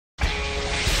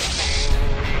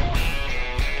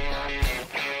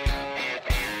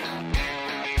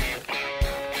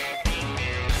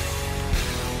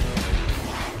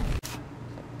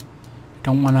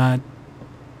don't want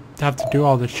to have to do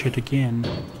all this shit again.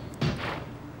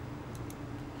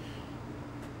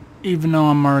 Even though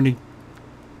I'm already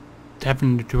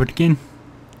having to do it again.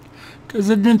 Because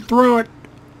I didn't throw it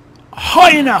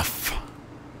high enough.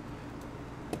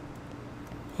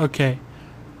 Okay.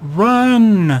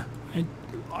 Run!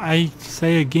 I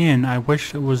say again, I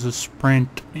wish there was a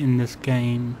sprint in this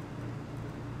game.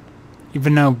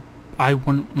 Even though I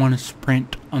wouldn't want to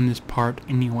sprint on this part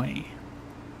anyway.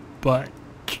 But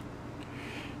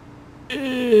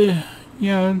yeah,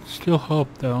 I'd still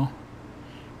hope though.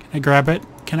 Can I grab it?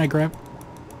 Can I grab?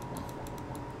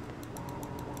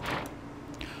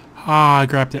 Ah, I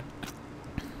grabbed it.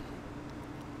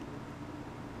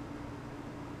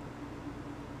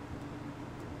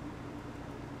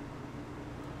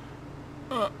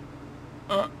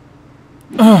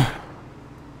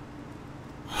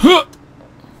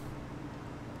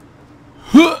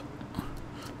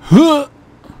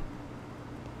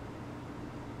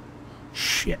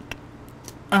 Shit.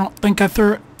 I don't think I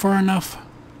threw it far enough.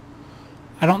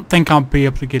 I don't think I'll be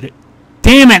able to get it.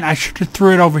 Damn it! I should have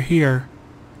threw it over here.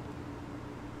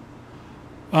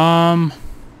 Can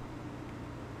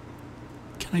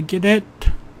I get it?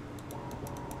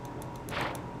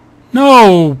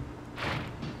 No!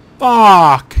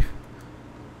 Fuck!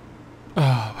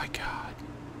 Oh my god.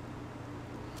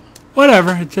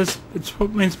 Whatever, it's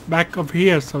put me back over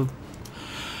here, so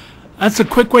that's a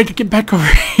quick way to get back over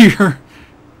here.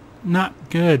 Not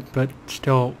good, but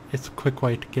still, it's a quick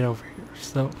way to get over here,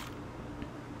 so.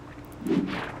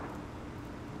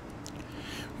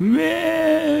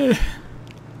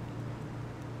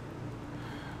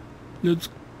 Let's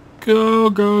go.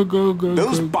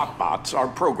 Those bots are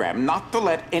programmed not to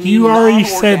let any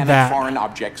non-organic foreign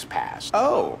objects pass.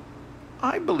 Oh,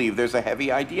 I believe there's a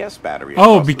heavy IDS battery.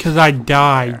 Oh, because I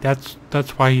died. That's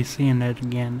why he's seeing it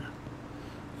again.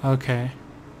 Okay.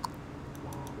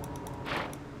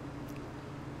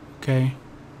 Okay.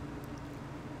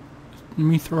 Let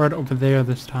me throw it over there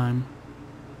this time.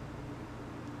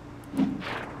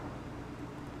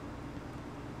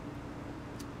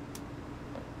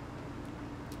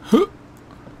 Huh.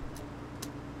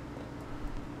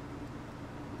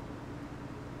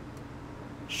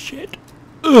 Shit.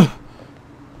 Ugh.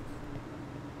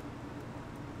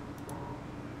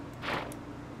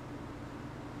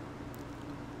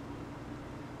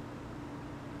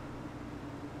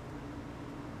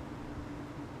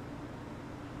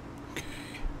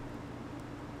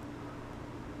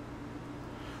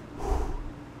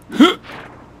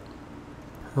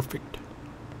 Perfect.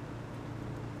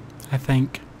 I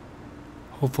think.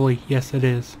 Hopefully, yes it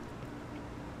is.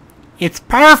 It's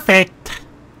perfect!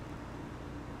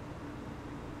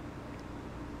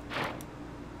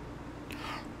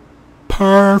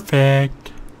 Perfect.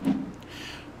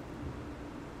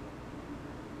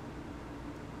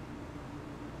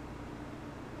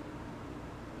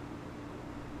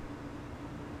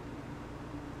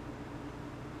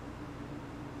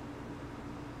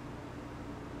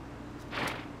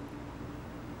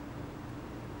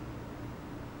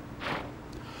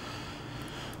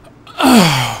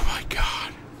 Oh my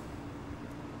god.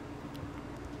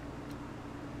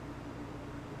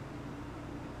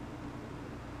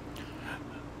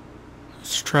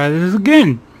 Let's try this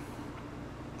again.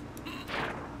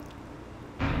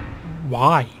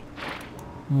 Why?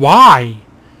 Why?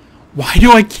 Why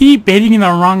do I keep hitting the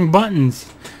wrong buttons?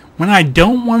 When I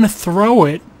don't want to throw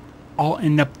it, I'll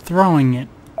end up throwing it.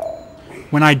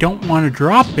 When I don't want to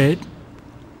drop it,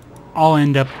 I'll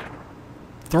end up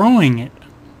throwing it.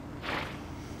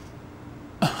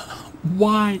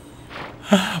 Why?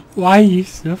 Why,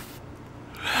 Yusuf?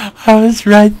 I was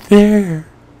right there.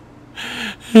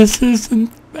 This isn't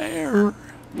fair.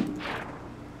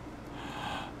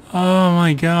 Oh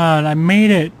my god, I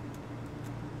made it.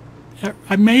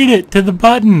 I made it to the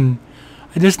button.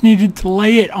 I just needed to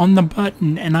lay it on the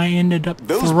button and I ended up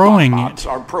throwing it.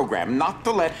 Are programmed not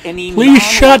to let any Please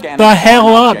shut the hell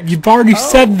up. You've already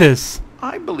said this.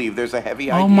 I believe there's a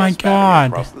heavy oh my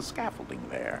god. across the scaffolding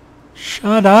there.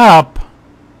 Shut up.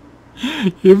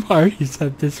 You've already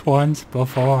said this once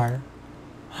before.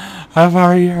 I've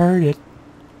already heard it.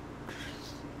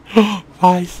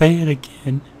 Why say it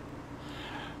again?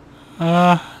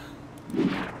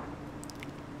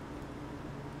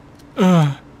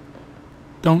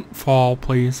 Don't fall,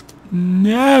 please.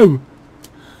 No!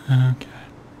 Okay.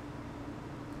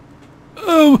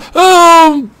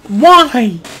 Oh!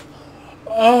 Why?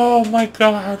 Oh my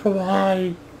god,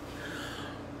 why?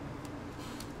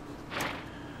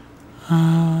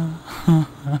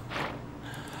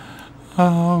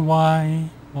 Oh, why?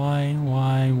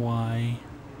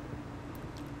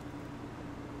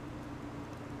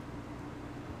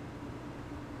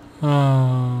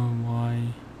 Oh,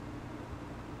 why?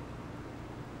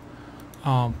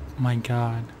 Oh my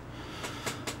god.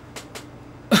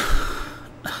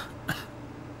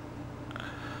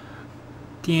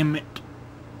 Damn it.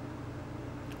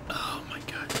 Oh my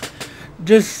god.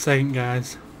 Just a second,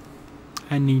 guys.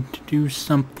 I need to do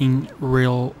something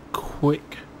real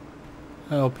quick.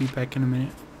 I'll be back in a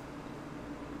minute.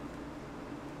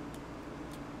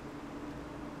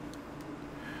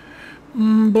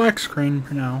 Black screen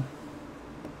for now.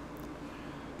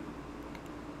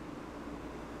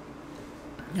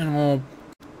 And well,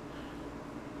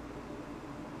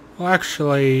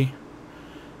 actually,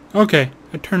 okay.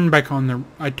 I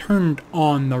turned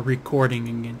on the recording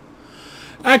again.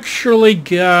 Actually,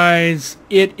 guys,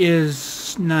 it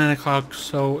is 9 o'clock,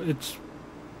 so it's...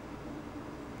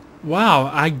 Wow,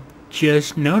 I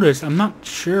just noticed. I'm not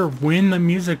sure when the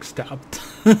music stopped.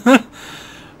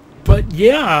 But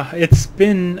yeah, it's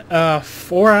been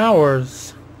 4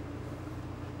 hours.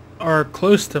 Or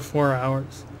close to 4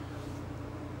 hours.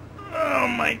 Oh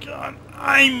my god.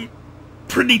 I'm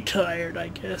pretty tired, I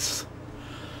guess.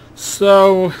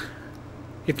 So,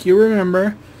 if you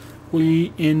remember,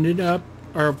 we ended up...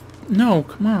 Or, no,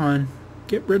 come on.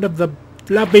 Get rid of the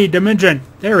floppy dimension.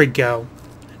 There we go.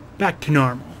 Back to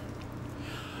normal.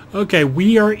 Okay,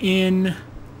 we are in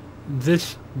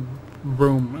this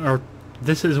room, or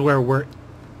this is where we're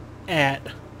at.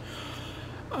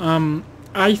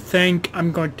 I think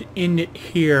I'm going to end it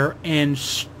here and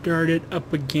start it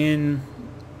up again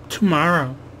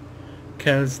tomorrow,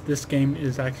 because this game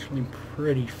is actually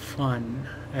pretty fun,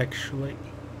 actually.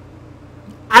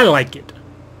 I like it.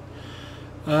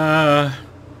 Yeah,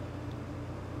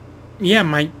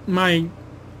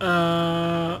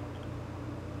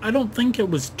 I don't think it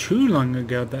was too long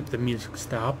ago that the music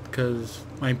stopped, because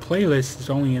my playlist is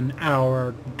only an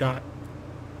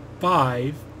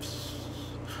hour.5,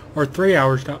 or 3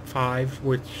 hours.5,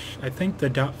 which I think the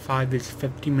 .5 is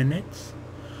 50 minutes.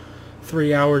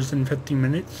 3 hours and 50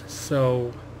 minutes,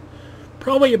 so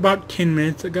probably about 10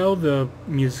 minutes ago the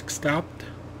music stopped.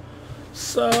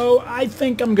 So I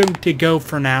think I'm going to go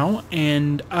for now,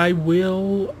 and I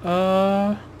will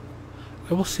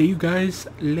see you guys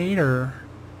later.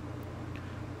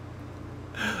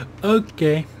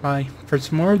 Okay, bye. For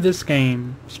some more of this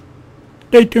game,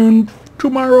 stay tuned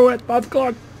tomorrow at 5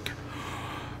 o'clock.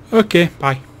 Okay,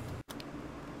 bye.